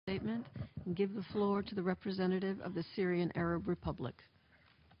statement and give the floor to the representative of the Syrian Arab Republic.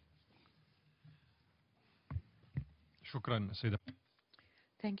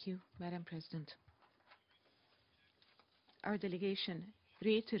 Thank you, Madam President. Our delegation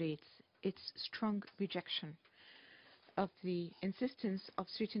reiterates its strong rejection of the insistence of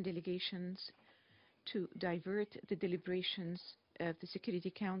certain delegations to divert the deliberations of the Security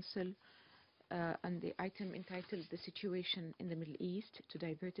Council on the item entitled "The Situation in the Middle East," to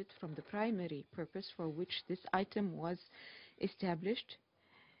divert it from the primary purpose for which this item was established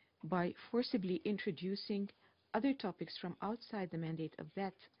by forcibly introducing other topics from outside the mandate of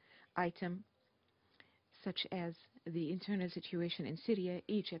that item, such as the internal situation in Syria,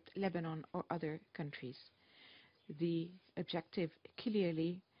 Egypt, Lebanon, or other countries. The objective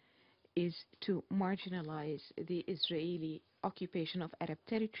clearly is to marginalize the Israeli occupation of Arab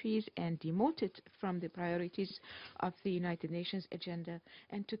territories and demote it from the priorities of the United Nations agenda,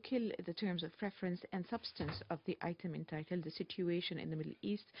 and to kill the terms of reference and substance of the item entitled "The Situation in the Middle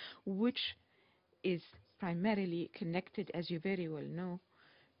East," which is primarily connected, as you very well know,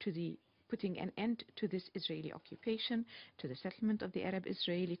 to the putting an end to this Israeli occupation, to the settlement of the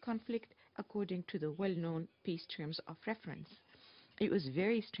Arab-Israeli conflict according to the well-known peace terms of reference. It was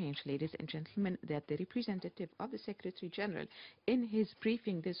very strange, ladies and gentlemen, that the representative of the Secretary General in his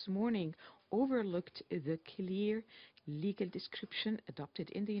briefing this morning overlooked the clear legal description adopted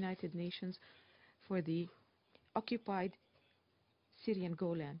in the United Nations for the occupied Syrian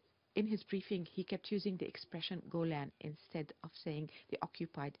Golan. In his briefing, he kept using the expression Golan instead of saying the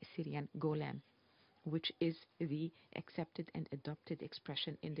occupied Syrian Golan, which is the accepted and adopted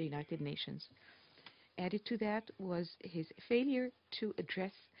expression in the United Nations. Added to that was his failure to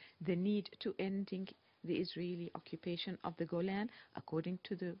address the need to ending the Israeli occupation of the Golan according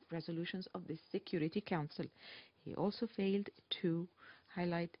to the resolutions of the Security Council. He also failed to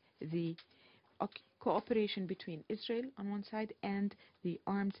highlight the cooperation between Israel on one side and the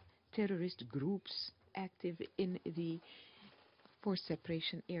armed terrorist groups active in the forced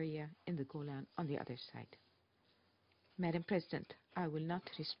separation area in the Golan on the other side. Madam President, I will not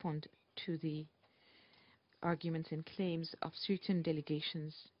respond to the arguments and claims of certain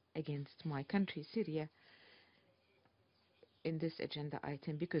delegations against my country, Syria, in this agenda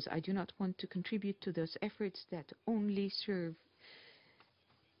item, because I do not want to contribute to those efforts that only serve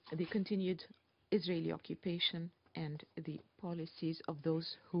the continued Israeli occupation and the policies of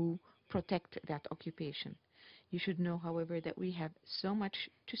those who protect that occupation. You should know, however, that we have so much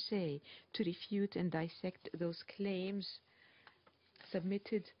to say to refute and dissect those claims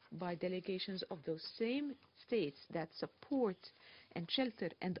submitted by delegations of those same states that support and shelter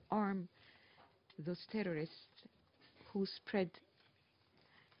and arm those terrorists who spread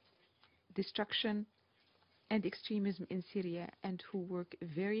destruction and extremism in Syria and who work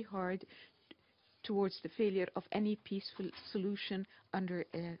very hard towards the failure of any peaceful solution under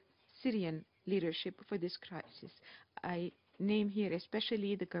a Syrian leadership for this crisis. I name here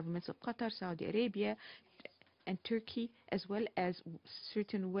especially the governments of Qatar, Saudi Arabia, and Turkey, as well as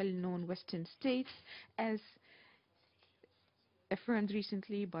certain well-known Western states, as affirmed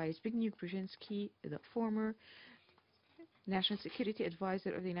recently by Zbigniew Brzezinski, the former National Security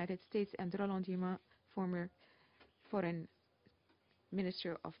Advisor of the United States, and Roland Dima, former Foreign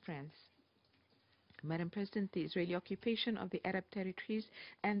Minister of France. Madam President, the Israeli occupation of the Arab territories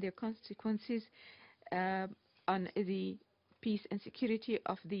and their consequences on the peace and security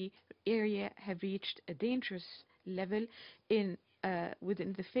of the area have reached a dangerous level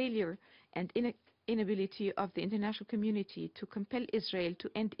within the failure and inability of the international community to compel Israel to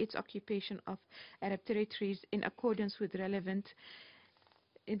end its occupation of Arab territories in accordance with relevant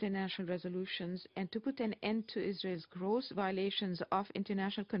international resolutions, and to put an end to Israel's gross violations of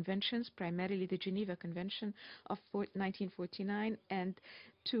international conventions, primarily the Geneva Convention of 1949, and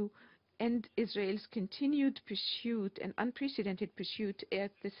to end Israel's continued pursuit and unprecedented pursuit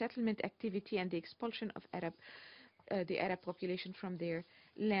at the settlement activity and the expulsion of the Arab population from their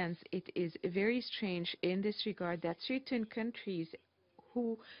lands. It is very strange in this regard that certain countries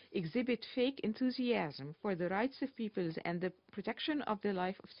who exhibit fake enthusiasm for the rights of peoples and the protection of the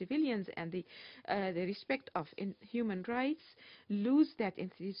life of civilians and the respect of human rights lose that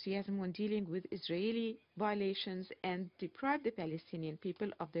enthusiasm when dealing with Israeli violations and deprive the Palestinian people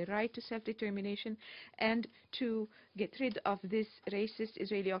of the right to self-determination and to get rid of this racist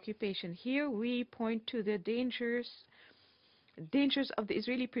Israeli occupation. Here we point to the dangers of the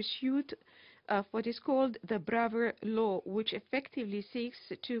Israeli pursuit of what is called the Braver Law, which effectively seeks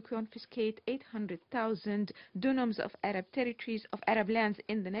to confiscate 800,000 dunums of Arab territories, of Arab lands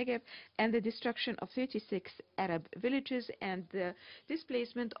in the Negev, and the destruction of 36 Arab villages, and the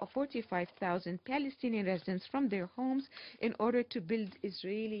displacement of 45,000 Palestinian residents from their homes in order to build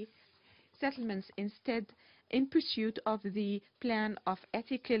Israeli settlements instead, in pursuit of the plan of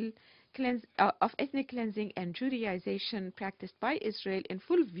ethnic cleansing and Judaization practiced by Israel in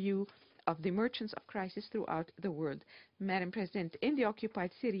full view of the merchants of crisis throughout the world. Madam President, in the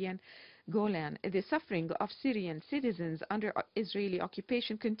occupied Syrian Golan, the suffering of Syrian citizens under Israeli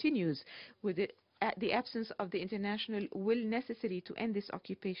occupation continues, with the absence of the international will necessary to end this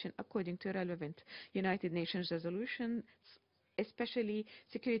occupation according to relevant United Nations resolutions, especially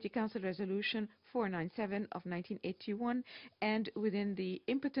Security Council Resolution 497 of 1981, and within the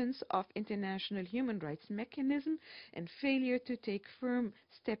impotence of international human rights mechanism and failure to take firm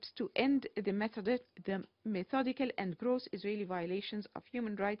steps to end the methodical and gross Israeli violations of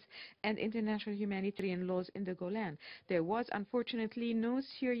human rights and international humanitarian laws in the Golan. There was unfortunately no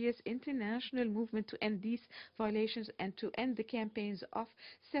serious international movement to end these violations and to end the campaigns of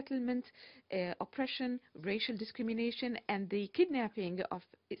settlement, oppression, racial discrimination, and the kidnapping of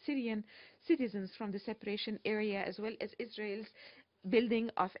Syrian citizens from the separation area, as well as Israel's building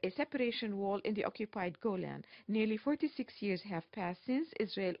of a separation wall in the occupied Golan. Nearly 46 years have passed since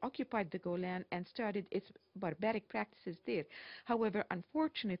Israel occupied the Golan and started its barbaric practices there. However,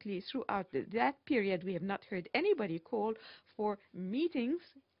 unfortunately, throughout that period, we have not heard anybody call for meetings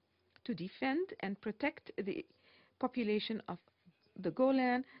to defend and protect the population of the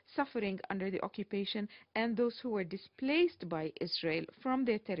Golan suffering under the occupation and those who were displaced by Israel from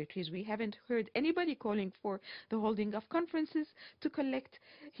their territories. We haven't heard anybody calling for the holding of conferences to collect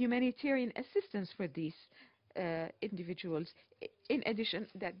humanitarian assistance for these individuals. In addition,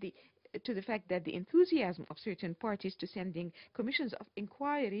 to the fact that the enthusiasm of certain parties to sending commissions of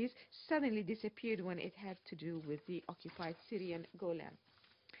inquiries suddenly disappeared when it had to do with the occupied Syrian Golan.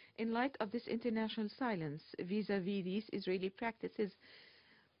 In light of this international silence vis-à-vis these Israeli practices,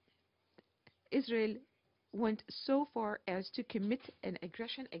 Israel went so far as to commit an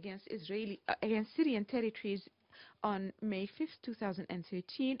aggression against Syrian territories on May 5,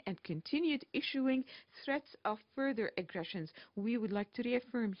 2013, and continued issuing threats of further aggressions. We would like to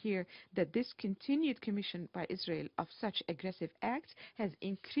reaffirm here that this continued commission by Israel of such aggressive acts has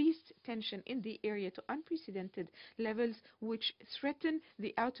increased tension in the area to unprecedented levels, which threaten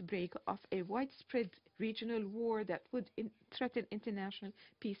the outbreak of a widespread regional war that would threaten international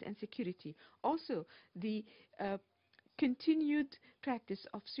peace and security. Also, the continued practice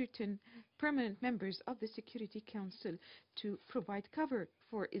of certain permanent members of the Security Council to provide cover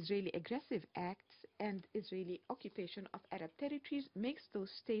for Israeli aggressive acts and Israeli occupation of Arab territories makes those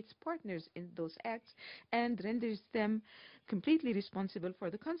states partners in those acts and renders them completely responsible for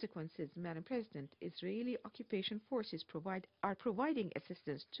the consequences. Madam President, Israeli occupation forces are providing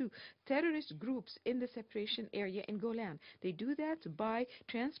assistance to terrorist groups in the separation area in Golan. They do that by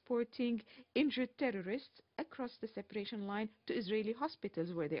transporting injured terrorists across the separation line to Israeli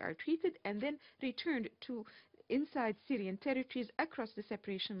hospitals where they are treated and then returned to inside Syrian territories across the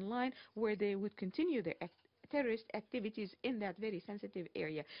separation line where they would continue their terrorist activities in that very sensitive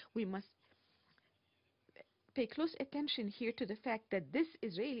area. We must pay close attention here to the fact that this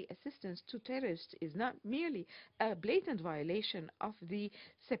Israeli assistance to terrorists is not merely a blatant violation of the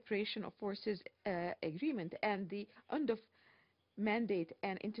separation of forces agreement and the UNDOF mandate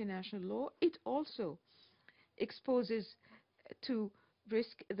and international law. It also exposes to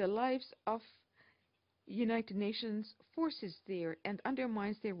risk the lives of United Nations forces there and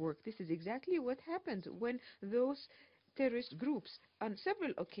undermines their work. This is exactly what happened when those terrorist groups on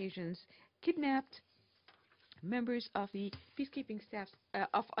several occasions kidnapped members of the peacekeeping staff,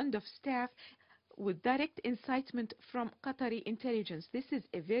 of UNDOF staff, with direct incitement from Qatari intelligence. This is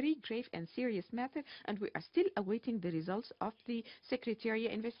a very grave and serious matter, and we are still awaiting the results of the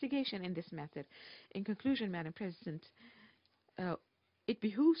Secretariat investigation in this matter. In conclusion, Madam President, it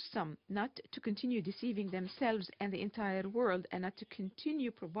behooves some not to continue deceiving themselves and the entire world and not to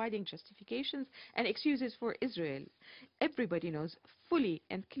continue providing justifications and excuses for Israel. Everybody knows fully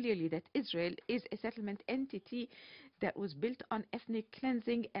and clearly that Israel is a settlement entity that was built on ethnic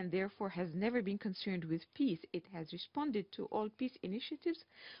cleansing and therefore has never been concerned with peace. It has responded to all peace initiatives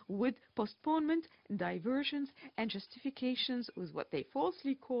with postponement, diversions, and justifications with what they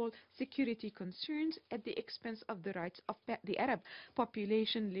falsely call security concerns at the expense of the rights of the Arab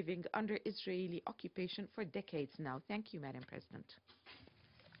population living under Israeli occupation for decades now. Thank you, Madam President.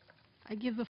 I give the